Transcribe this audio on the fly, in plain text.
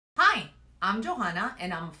I'm Johanna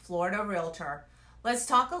and I'm a Florida realtor. Let's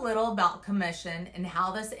talk a little about commission and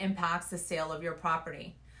how this impacts the sale of your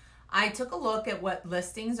property. I took a look at what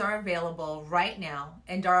listings are available right now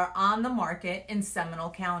and are on the market in Seminole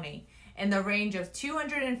County in the range of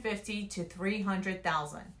 $250,000 to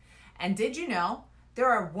 $300,000. And did you know there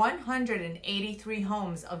are 183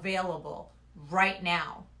 homes available right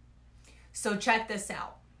now? So check this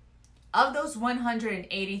out. Of those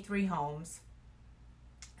 183 homes,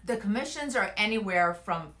 the commissions are anywhere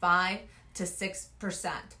from 5 to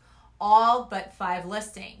 6%, all but 5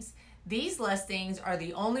 listings. These listings are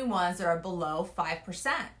the only ones that are below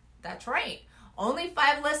 5%. That's right. Only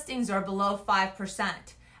 5 listings are below 5%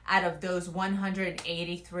 out of those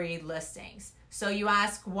 183 listings. So you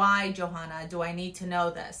ask, why, Johanna, do I need to know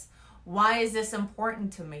this? Why is this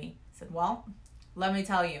important to me? I said, well, let me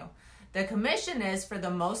tell you. The commission is, for the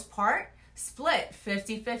most part, split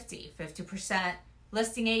 50-50, 50%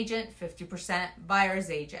 listing agent, 50% buyer's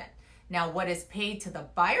agent. Now, what is paid to the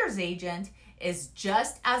buyer's agent is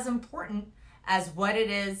just as important as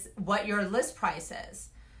what your list price is.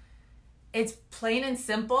 It's plain and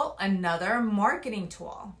simple another marketing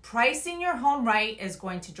tool. Pricing your home right is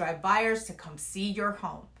going to drive buyers to come see your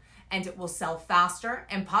home, and it will sell faster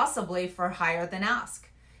and possibly for higher than ask.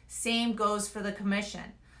 Same goes for the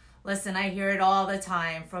commission. Listen, I hear it all the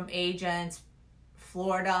time from agents,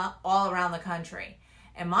 Florida, all around the country.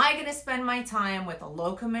 Am I going to spend my time with a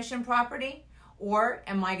low commission property, or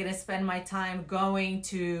am I going to spend my time going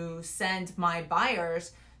to send my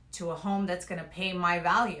buyers to a home that's going to pay my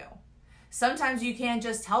value? Sometimes you can't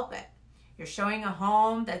just help it. You're showing a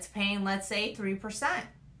home that's paying, let's say, 3%.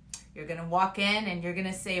 You're going to walk in and you're going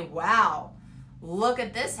to say, wow, look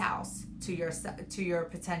at this house to your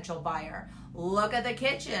potential buyer. Look at the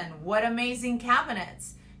kitchen. What amazing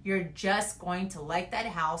cabinets. You're just going to like that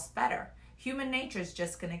house better. Human nature is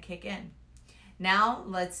just going to kick in. Now,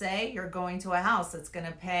 let's say you're going to a house that's going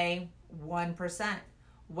to pay 1%.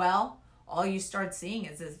 Well, all you start seeing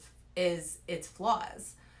is its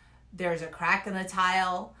flaws. There's a crack in the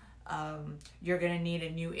tile. You're going to need a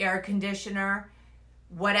new air conditioner,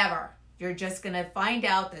 whatever. You're just going to find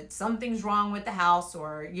out that something's wrong with the house,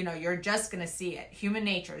 or, you're just going to see it. Human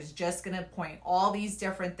nature is just going to point all these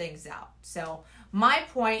different things out. So my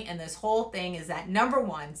point in this whole thing is that, number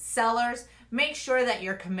one, sellers, make sure that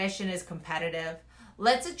your commission is competitive.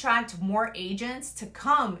 Let's attract more agents to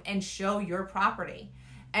come and show your property.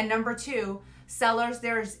 And number two, sellers,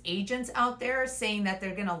 there's agents out there saying that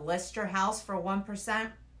they're going to list your house for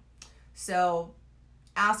 1%. So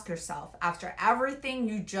ask yourself, after everything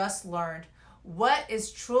you just learned, what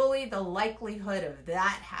is truly the likelihood of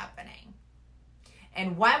that happening?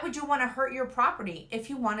 And why would you want to hurt your property if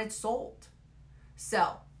you want it sold?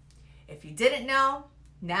 So, if you didn't know,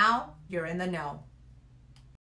 now you're in the know.